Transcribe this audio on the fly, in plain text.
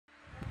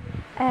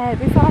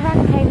Before I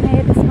came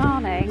here this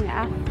morning,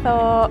 I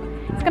thought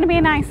it's going to be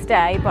a nice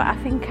day, but I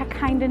think I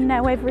kind of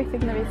know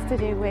everything there is to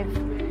do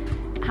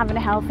with having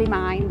a healthy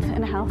mind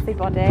and a healthy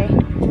body.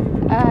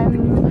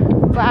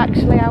 But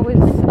actually I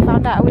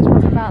found out I was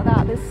wrong about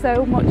that. There's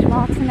so much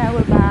more to know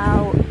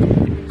about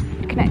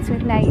connecting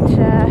with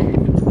nature,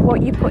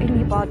 what you put in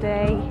your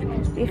body,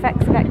 the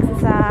effects of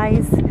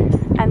exercise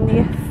and the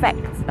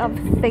effects of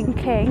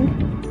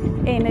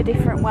thinking in a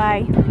different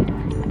way.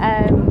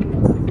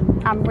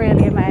 I'm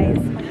really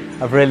amazed.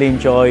 I've really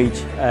enjoyed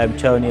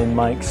Tony and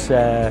Mike's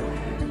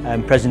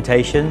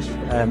presentations.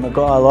 I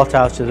got a lot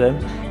out of them.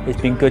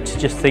 It's been good to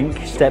just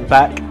step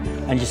back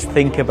and just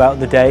think about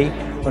the day,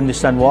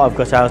 understand what I've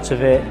got out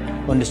of it,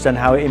 understand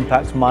how it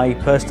impacts my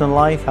personal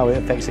life, how it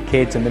affects the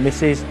kids and the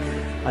missus,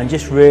 and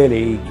just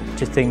really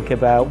to think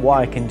about what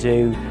I can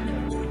do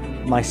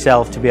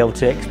myself to be able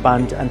to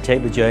expand and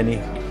take the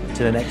journey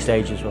to the next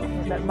stage as well.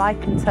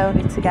 Mike and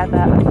Tony together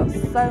have got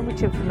so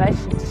much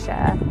information to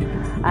share.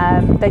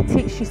 They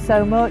teach you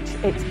so much,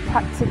 it's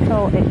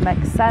practical, it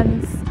makes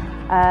sense,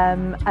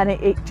 and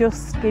it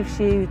just gives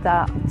you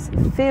that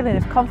feeling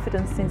of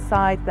confidence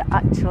inside that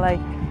actually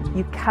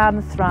you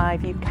can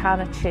thrive, you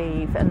can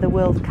achieve, and the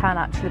world can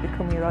actually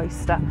become your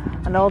oyster,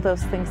 and all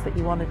those things that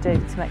you want to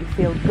do to make you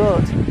feel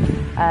good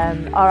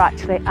are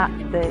actually at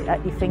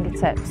your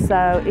fingertips.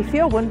 So if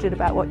you're wondering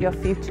about what your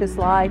future's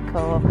like,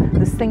 or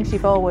there's things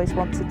you've always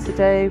wanted to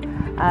do,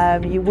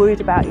 you're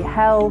worried about your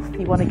health,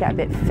 you want to get a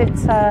bit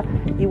fitter,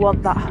 you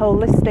want that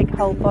holistic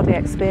whole body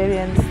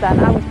experience, then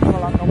I would come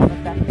along on one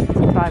of their Fit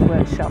to Thrive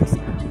workshops.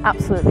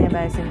 Absolutely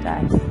amazing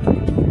day.